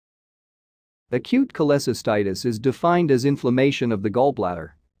Acute cholecystitis is defined as inflammation of the gallbladder.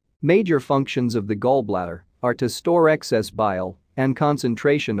 Major functions of the gallbladder are to store excess bile and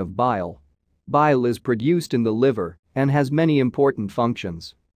concentration of bile. Bile is produced in the liver and has many important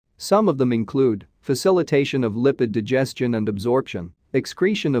functions. Some of them include facilitation of lipid digestion and absorption,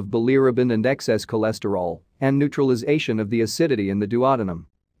 excretion of bilirubin and excess cholesterol, and neutralization of the acidity in the duodenum.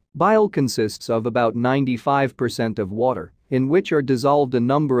 Bile consists of about 95% of water, in which are dissolved a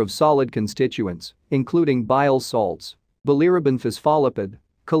number of solid constituents, including bile salts, bilirubin phospholipid,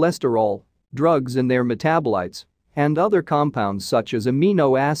 cholesterol, drugs and their metabolites, and other compounds such as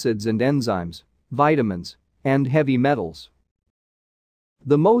amino acids and enzymes, vitamins, and heavy metals.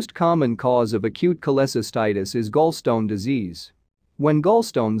 The most common cause of acute cholecystitis is gallstone disease. When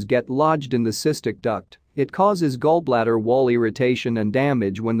gallstones get lodged in the cystic duct, it causes gallbladder wall irritation and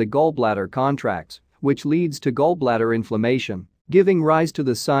damage when the gallbladder contracts, which leads to gallbladder inflammation, giving rise to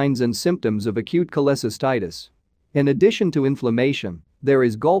the signs and symptoms of acute cholecystitis. In addition to inflammation, there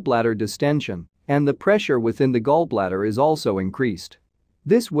is gallbladder distension, and the pressure within the gallbladder is also increased.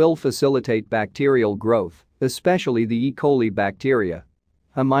 This will facilitate bacterial growth, especially the E. coli bacteria.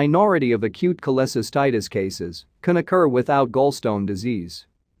 A minority of acute cholecystitis cases can occur without gallstone disease.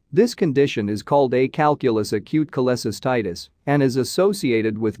 This condition is called calculous acute cholecystitis and is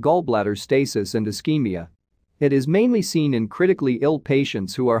associated with gallbladder stasis and ischemia. It is mainly seen in critically ill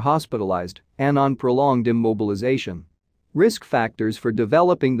patients who are hospitalized and on prolonged immobilization. Risk factors for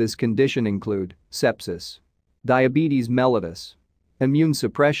developing this condition include sepsis, diabetes mellitus, immune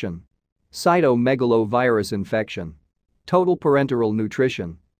suppression, cytomegalovirus infection, total parenteral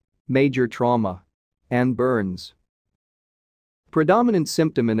nutrition, major trauma, and burns. Predominant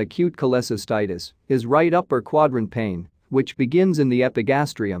symptom in acute cholecystitis is right upper quadrant pain, which begins in the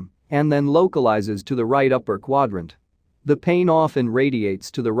epigastrium and then localizes to the right upper quadrant. The pain often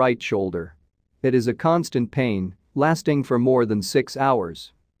radiates to the right shoulder. It is a constant pain, lasting for more than 6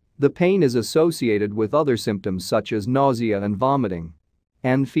 hours. The pain is associated with other symptoms such as nausea and vomiting,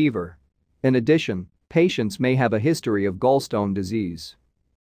 and fever. In addition, patients may have a history of gallstone disease.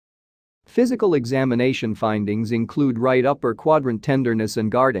 Physical examination findings include right upper quadrant tenderness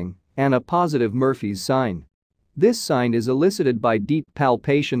and guarding, and a positive Murphy's sign. This sign is elicited by deep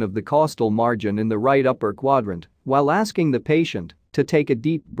palpation of the costal margin in the right upper quadrant while asking the patient to take a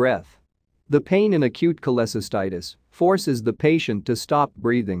deep breath. The pain in acute cholecystitis forces the patient to stop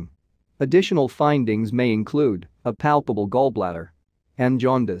breathing. Additional findings may include a palpable gallbladder and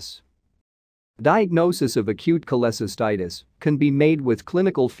jaundice. Diagnosis of acute cholecystitis can be made with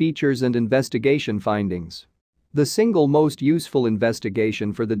clinical features and investigation findings. The single most useful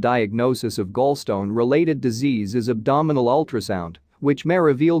investigation for the diagnosis of gallstone-related disease is abdominal ultrasound, which may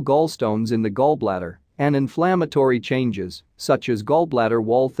reveal gallstones in the gallbladder and inflammatory changes such as gallbladder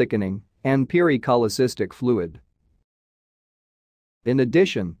wall thickening and pericholecystic fluid. In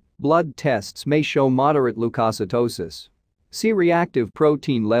addition, blood tests may show moderate leukocytosis. C-reactive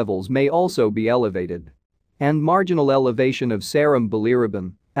protein levels may also be elevated. And marginal elevation of serum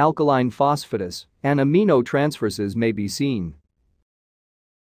bilirubin, alkaline phosphatase, and amino transferases may be seen.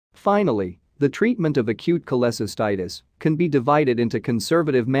 Finally, the treatment of acute cholecystitis can be divided into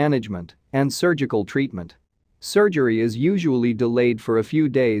conservative management and surgical treatment. Surgery is usually delayed for a few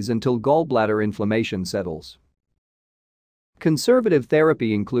days until gallbladder inflammation settles. Conservative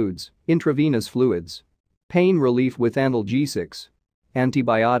therapy includes intravenous fluids, pain relief with analgesics,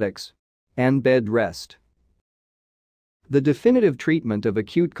 antibiotics, and bed rest. The definitive treatment of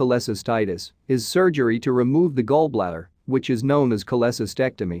acute cholecystitis is surgery to remove the gallbladder, which is known as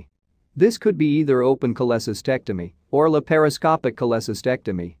cholecystectomy. This could be either open cholecystectomy or laparoscopic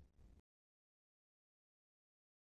cholecystectomy.